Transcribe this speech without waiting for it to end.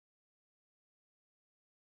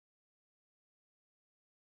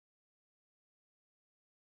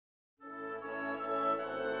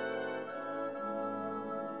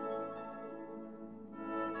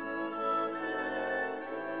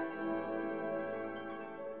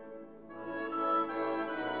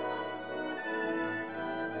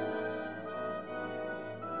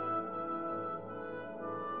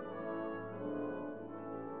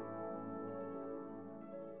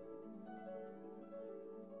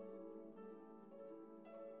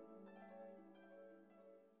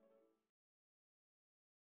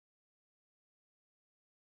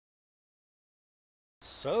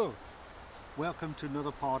So, welcome to another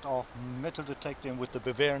part of metal detecting with the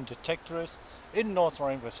Bavarian Detectorist in North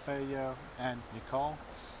Rhine-Westphalia and Nicole.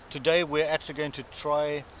 Today we're actually going to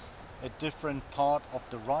try a different part of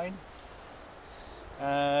the Rhine,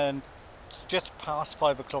 and it's just past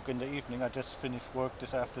 5 o'clock in the evening. I just finished work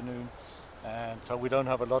this afternoon, and so we don't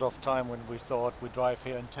have a lot of time when we thought we'd drive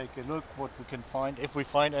here and take a look what we can find, if we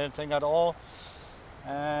find anything at all,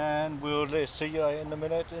 and we'll see you in a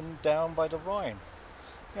minute down by the Rhine.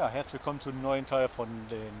 Ja, herzlich willkommen zu einem neuen Teil von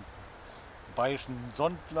den bayerischen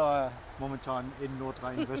Sondler, momentan in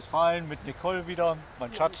Nordrhein-Westfalen mit Nicole wieder,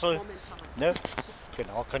 mein Schatzel. Ne?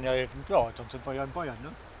 Genau, kann ja, dann sind wir ja in Bayern,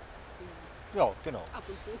 ne? Ja, genau. Ab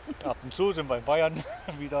und zu. Ab und zu sind wir in Bayern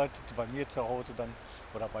wieder, bei mir zu Hause dann,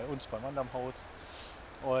 oder bei uns beim anderen Haus.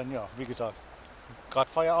 Und ja, wie gesagt, gerade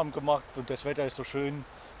Feierabend gemacht und das Wetter ist so schön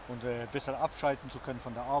und ein bisschen abschalten zu können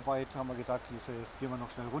von der Arbeit, haben wir gesagt, jetzt gehen wir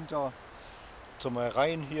noch schnell runter zum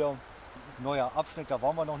Rhein hier, neuer Abschnitt, da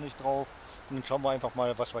waren wir noch nicht drauf. Und dann schauen wir einfach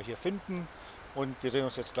mal, was wir hier finden. Und wir sehen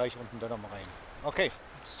uns jetzt gleich unten dann am Rhein. Okay,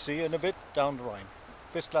 see you in a bit down the Rhine.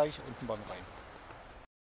 Bis gleich unten beim Rhein.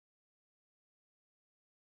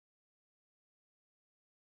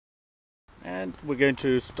 And we're going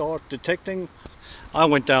to start detecting. I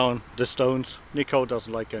went down the stones. Nicole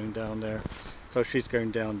doesn't like going down there, so she's going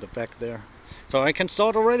down the back there. So I can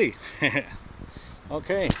start already.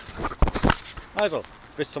 Okay. Also,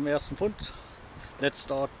 bis zum ersten Fund. Let's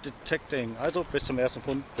start detecting. Also, bis zum ersten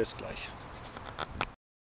Fund. Bis gleich.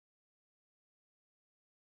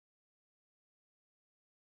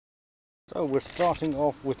 So, we're starting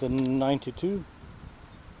off with a 92.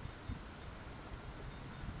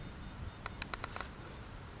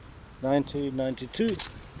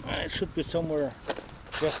 It should be somewhere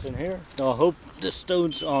just in here. Now, I hope the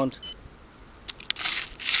stones aren't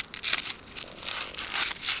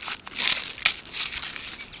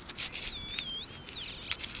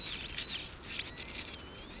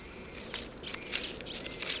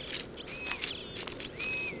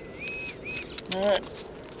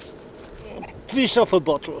piece of a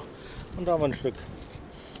bottle. Und da haben wir ein Stück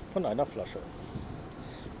von einer Flasche.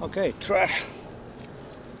 Okay, Trash.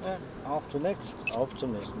 Auf zum nächsten, auf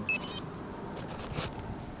zum nächsten.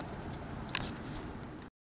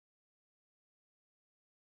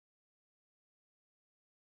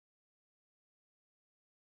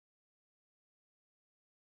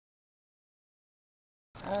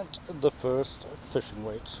 And the first fishing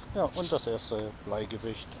weight. Ja, und das erste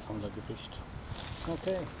Bleigewicht, Anglergewicht.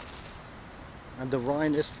 Okay. And the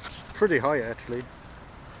Rhine is pretty high actually.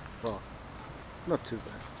 Well, not too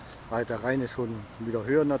bad. Der Rhein ist schon wieder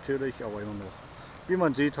höher natürlich, aber immer noch. Wie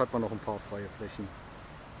man sieht, hat man noch ein paar freie Flächen.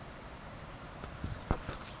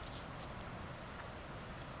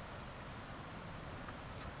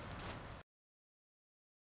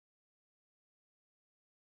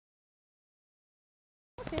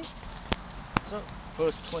 Okay. So,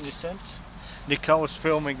 first 20 cents. Nicole is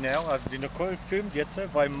filming now. Also die Nicole filmt jetzt,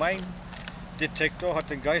 weil mein Detektor hat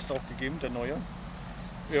den Geist aufgegeben, der neue.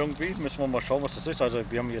 Irgendwie müssen wir mal schauen, was das ist. Also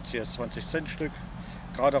wir haben jetzt hier 20 Cent Stück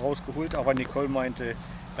gerade rausgeholt, aber Nicole meinte,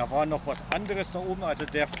 da war noch was anderes da oben. Also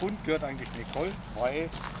der Fund gehört eigentlich Nicole, weil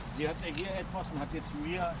sie hat ja hier etwas und hat jetzt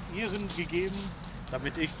mir ihren gegeben,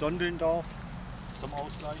 damit ich sondeln darf zum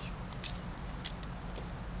Ausgleich.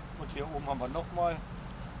 Und hier oben haben wir nochmal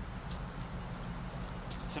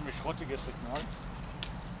ziemlich schrottiges Signal.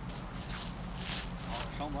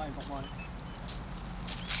 Schauen wir einfach mal.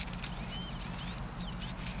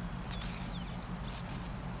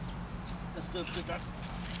 Das dürfte dann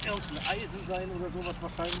irgendein Eisen sein oder sowas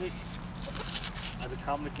wahrscheinlich. Also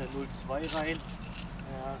kam mit der 02 rein.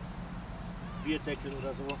 Ja, Bierdeckel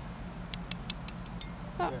oder so.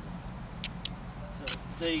 Ja. So,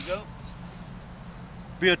 there you go.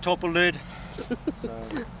 Beer topper lid. So,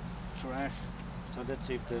 trash. So let's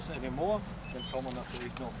see if there's any more. Dann schauen wir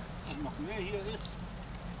natürlich noch, ob noch mehr hier ist.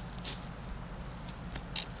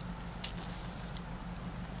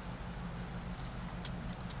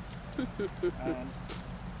 And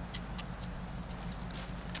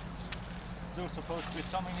there's supposed to be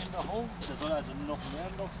something in the hole. Da soll also noch mehr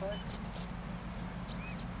im Loch sein.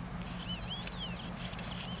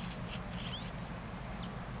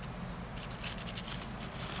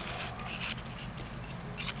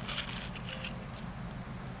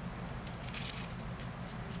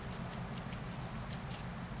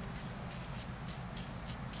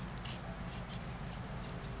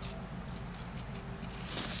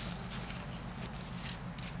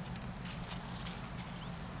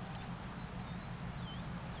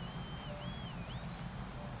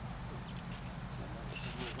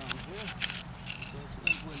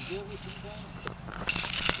 Irgendwo in der Richtung sein.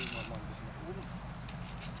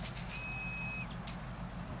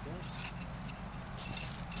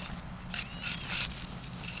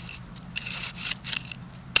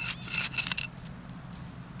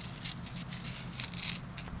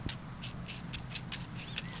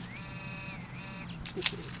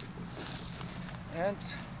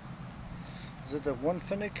 Is it a 1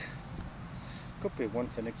 pfennig? Could be a 1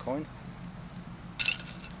 pfennig coin.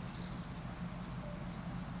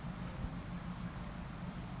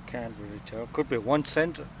 Can't really tell. Could be 1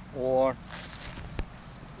 cent or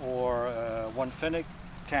 1 pfennig.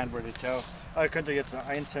 Can't really tell. Könnte jetzt ein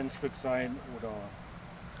 1 Cent Stück sein oder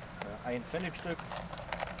ein Pfennig Stück.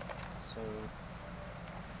 So,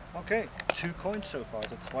 okay, 2 coins so far.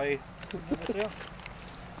 Also 2 Pfunde bisher.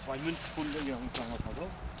 2 Münzpfunde, ja, sagen wir es mal so.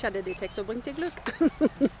 Tja, der Detektor bringt dir Glück.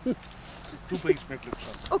 Du bringst mir Glück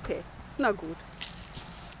schon. Okay, na gut.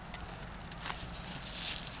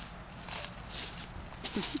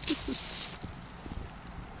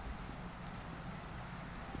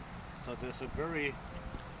 So there's a very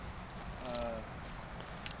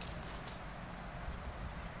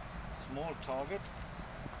small target,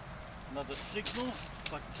 not a signal,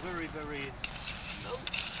 but very low.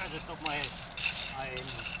 Das ist nochmal ein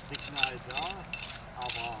Signal da,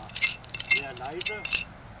 aber sehr leise.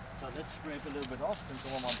 So let's scrape a little bit off, dann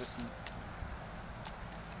können wir mal ein bisschen.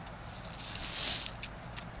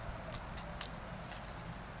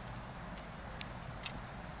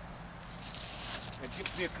 Er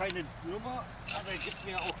gibt mir keine Nummer, aber er gibt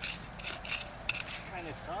mir auch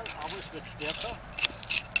keine Zahl, aber es wird stärker.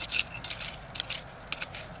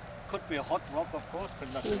 Could be a hot rock, of course,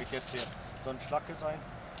 könnte natürlich jetzt hier so ein Schlacke sein.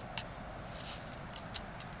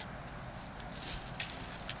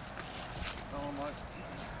 Schauen wir mal.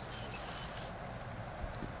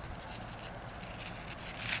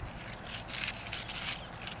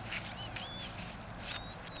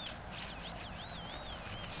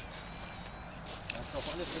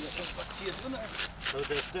 Auf alle Fälle irgendwas hier drin. So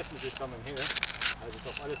there's definitely something here. Also ist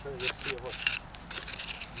auf alle Fälle jetzt hier was.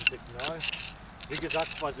 Ein Signal. Wie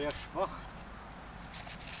gesagt, war sehr schwach.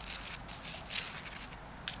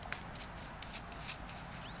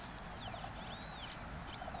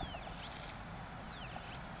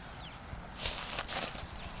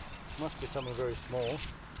 Must be something very small.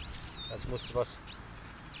 Das muss was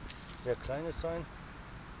sehr Kleines sein.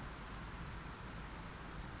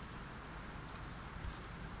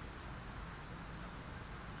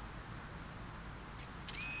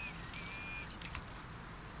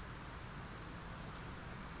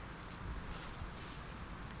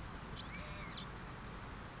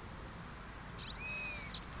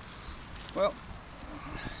 Well,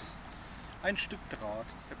 ein Stück Draht,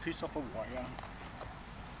 a piece of a wire.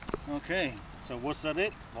 Okay, so was that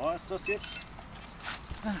it? War es das jetzt?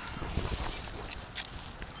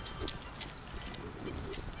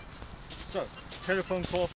 So, telephone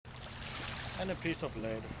cord and a piece of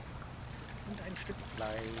lead. Und ein Stück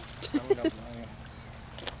Blei.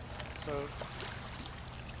 So,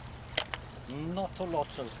 not a lot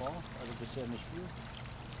so far, also bisher nicht viel.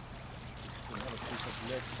 Another piece of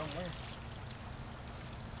lead somewhere.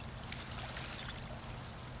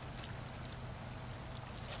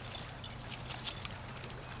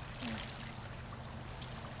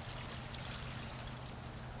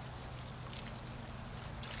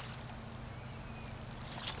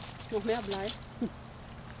 Noch mehr Blei.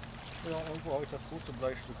 Ja, irgendwo habe ich das große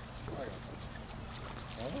Bleistück.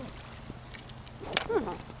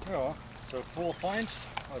 Aha. Ja, so 4 Finds,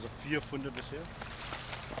 also 4 Funde bisher.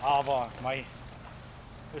 Aber mei,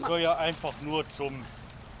 es soll ja einfach nur zum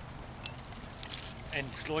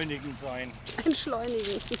Entschleunigen sein.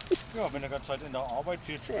 Entschleunigen. Ja, wenn du die ganze Zeit in der Arbeit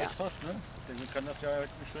viel Stress Ja. hast, ne, dann kann das ja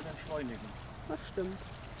schön entschleunigen. Das stimmt.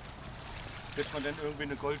 Bis man dann irgendwie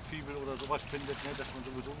eine Goldfibel oder sowas findet, ne, dass man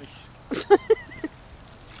sowieso nicht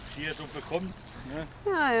hier so bekommt. Ne.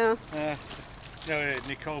 Ja, ja.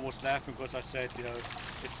 Nicole was laughing because I said, you know,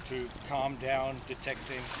 it's to calm down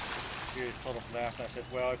detecting. She sort of laughed. I said,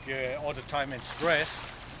 well, if you're all the time in stress,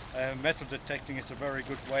 metal detecting is a very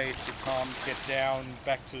good way to get down,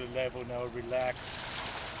 back to the level, now relax,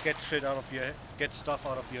 get stuff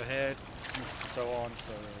out of your head, and so on.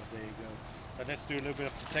 So there you go. So let's do a little bit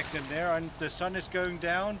of detecting there, and the sun is going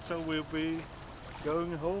down, so we'll be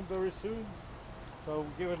going home very soon. So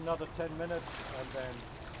we'll give it another 10 minutes, and then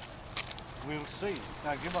we'll see.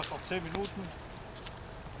 Na, gehen wir es auf 10 Minuten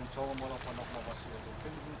und schauen wir mal, ob wir noch mal was hier so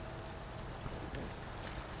finden.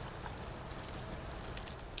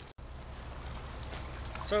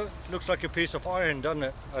 So, looks like a piece of iron, doesn't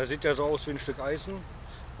it? Also sieht ja so aus wie ein Stück Eisen,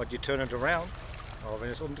 but you turn it around. Aber wenn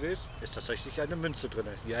du es umdrehst, ist tatsächlich eine Münze drin.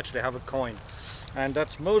 You actually have a coin. And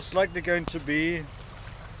that's most likely going to be,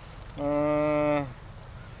 I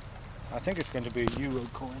think it's going to be a Euro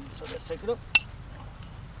coin. So let's take it up.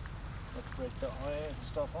 Let's break the iron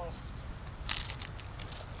stuff off.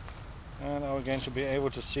 And are we going to be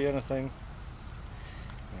able to see anything?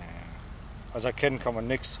 Also erkennen kann man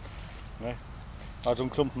nichts. Ne? Also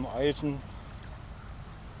ein Klumpen Eisen,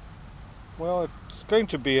 Well, it's going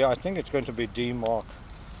to be, I think it's going to be D-mark,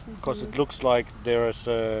 because it looks like there is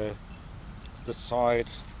the side,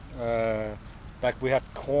 like we had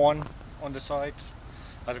corn on the side.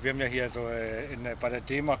 Also wir haben ja hier so, bei der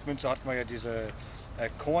D-Mark-Münze hatten wir ja diese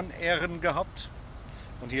Kornähren gehabt.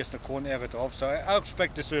 Und hier ist eine Kornähre drauf. So I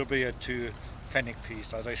expect this will be a 2 Pfennig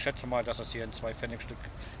piece. Also ich schätze mal, dass es hier ein 2 Pfennig Stück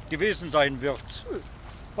gewesen sein wird.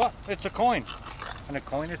 But it's a coin. And a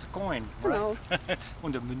coin is a coin. Right? Genau.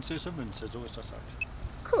 Und eine Münze ist eine Münze. So ist das halt.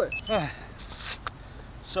 Cool.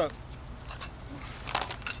 So.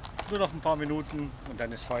 Nur noch ein paar Minuten und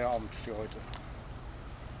dann ist Feierabend für heute.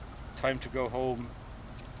 Time to go home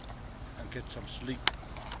and get some sleep.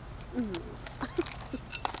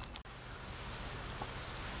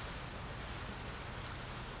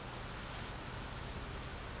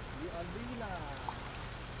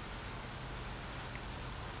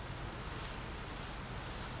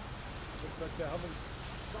 Looks like wir haben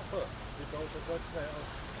Supper. Sieht aus, als wollten wir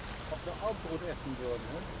auf der Abendbrot essen würden.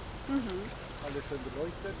 Ne? Alles schön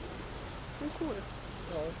beleuchtet. Cool.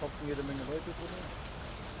 Ja, hocken jede Menge Leute drin.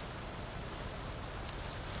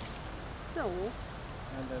 Ja.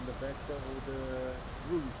 And then the back there all the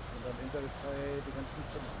rooms. Und dann hinter die ganzen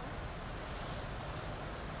Zimmer.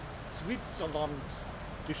 Switzerland.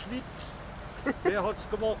 Die Schweiz. Wer hat's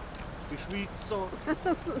gemacht? Die Schweizer.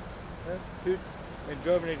 In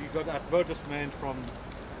Germany you got advertisement from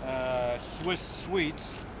Swiss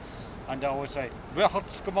Swedes and they always say, wer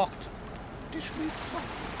hat's gemacht? Die Schweizer.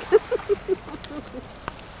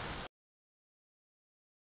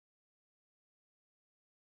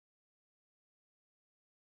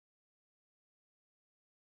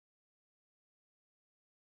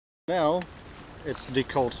 Now it's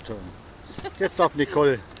Nicole's turn. Jetzt darf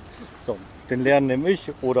Nicole. So, den leeren nehme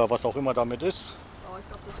ich oder was auch immer damit ist. So, ich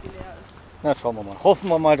glaube, dass die leer ist. Na, schauen wir mal. Hoffen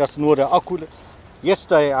wir mal, dass nur der Akku.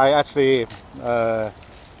 Yesterday I actually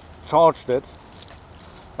charged it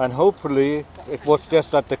and hopefully it was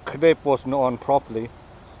just that the clip wasn't on properly,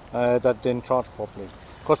 that didn't charge properly.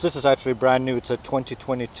 Because this is actually brand new. It's a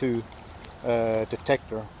 2022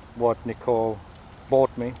 detector what Nicole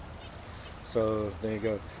bought me. So there you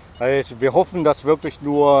go. Also wir hoffen, dass wirklich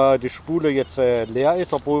nur die Spule jetzt leer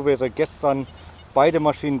ist, obwohl wir sie gestern beide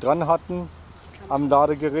Maschinen dran hatten am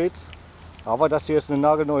Ladegerät. Aber das hier ist eine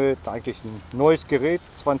nagelneue, eigentlich ein neues Gerät,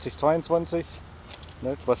 2022,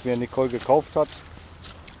 ne, was mir Nicole gekauft hat.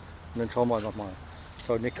 Und dann schauen wir einfach mal.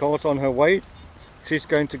 So Nicole's on her way. She's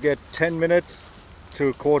going to get 10 minutes to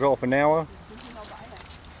a quarter of an hour.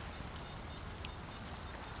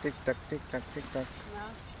 Tick tack, tick tack, tick tack. Ja,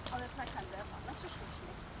 aber der zeigt keinen Wert an. Das ist schon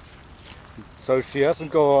schlecht. So she hasn't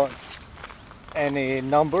got any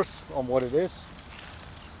numbers on what it is.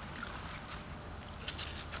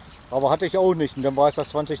 Aber hatte ich auch nicht und dann war es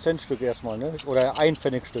das 20 Cent Stück erstmal, ne? Oder 1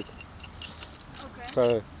 Pfennig Stück. Okay.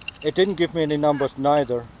 So it didn't give me any numbers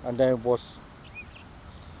neither and then it was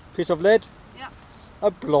piece of lead. Ja. A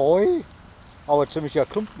Blei. Aber ziemlicher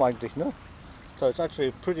Klumpen eigentlich, ne? So it's actually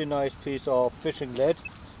a pretty nice piece of fishing lead.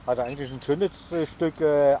 Also eigentlich ein schönes Stück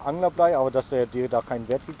Anglerblei, aber dass er dir da keinen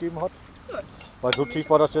Wert gegeben hat. Gut. Weil so tief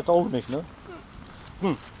war das jetzt auch nicht, ne?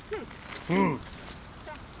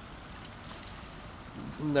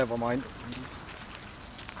 Never mind.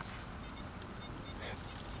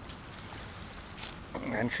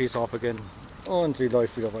 And she's off again. Und sie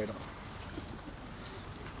läuft wieder weiter.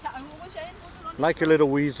 Ja, also wo muss ich ja hin, wo du noch nicht... Like a little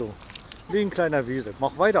weasel. Wie ein kleiner Wiesel.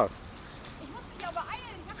 Mach weiter. Ich muss mich aber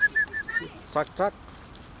beeilen, ich habe nicht viel Zeit. Zack, zack.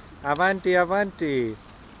 Avanti, avanti.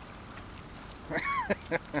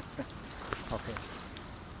 Okay.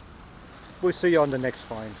 We'll see you on the next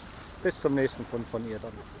find. Bis zum nächsten Fund von ihr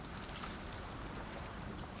dann.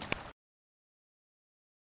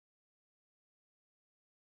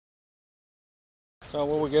 So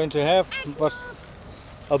what we're going to have was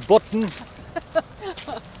a button.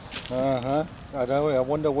 I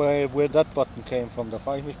wonder where that button came from. Da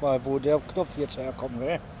frage ich mich mal, wo der Knopf jetzt herkommt.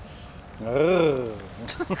 Ne? Keine Ahnung.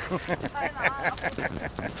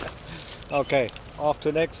 Okay, auf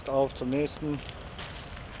zum nächsten.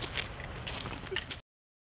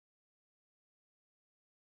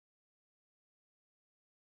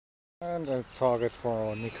 And a target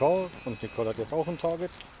for Nicole. Und Nicole hat jetzt auch ein Target.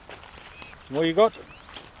 What you got?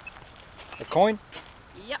 A coin?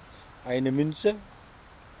 Ja. Eine Münze?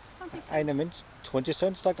 20 Cent. Eine Münze? 20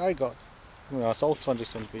 cents like I got. Du hast auch 20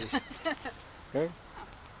 Cent wie ich. Okay.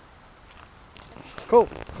 Cool.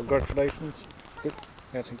 Congratulations. Good.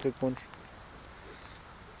 Herzlichen Glückwunsch.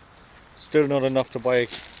 Still not enough to buy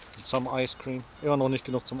some ice cream. Immer noch nicht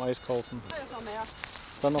genug zum Eis kaufen. Da ist noch mehr.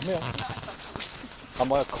 Dann noch mehr. Haben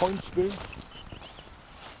wir Coins will?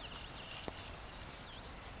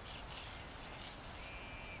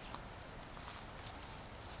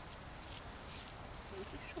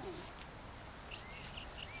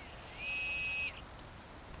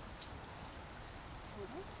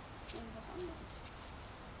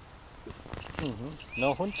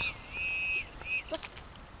 No Hund?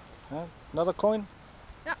 Ja, another coin?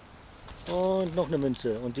 Ja. Und noch eine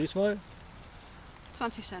Münze. Und diesmal?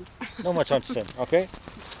 20 Cent. Nochmal 20 Cent, okay?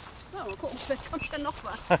 Na, mal gucken, vielleicht kommt ja noch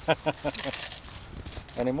was.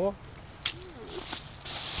 Any more?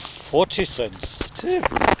 40 Cent.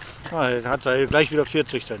 Ah, dann hat er gleich wieder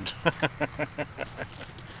 40 Cent.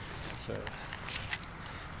 So.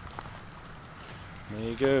 There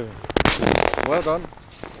you go. Well done.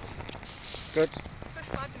 Good.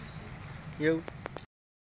 Verspart ein bisschen. You.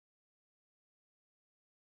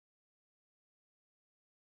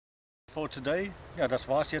 For today, ja, das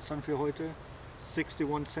war's jetzt dann für heute.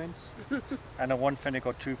 61 cents and a 1 pfennig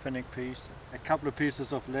or 2 pfennig piece, a couple of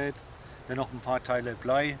pieces of lead, dann noch ein paar Teile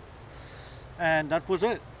Blei, and that was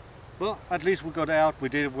it. Well, at least we got out, we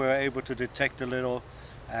were able to detect a little,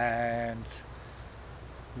 and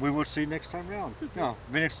we will see next time round. Ja,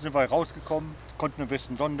 wenigstens sind wir rausgekommen, konnten ein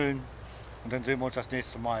bisschen sondeln und dann sehen wir uns das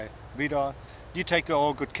nächste Mal wieder. You take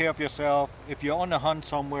all good care of yourself. If you're on a hunt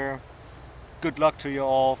somewhere, good luck to you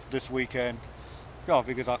all this weekend. Ja,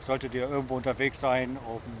 wie gesagt, solltet ihr irgendwo unterwegs sein,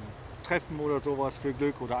 auf einem Treffen oder sowas, viel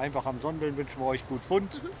Glück oder einfach am Sondeln, wünschen wir euch gut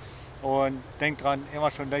Fund. Und denkt dran,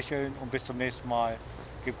 immer schön lächeln und bis zum nächsten Mal.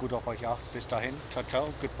 Gebt gut auf euch Acht. Bis dahin, ciao,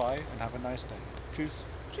 ciao, goodbye and have a nice day. Tschüss.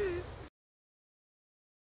 Tschüss.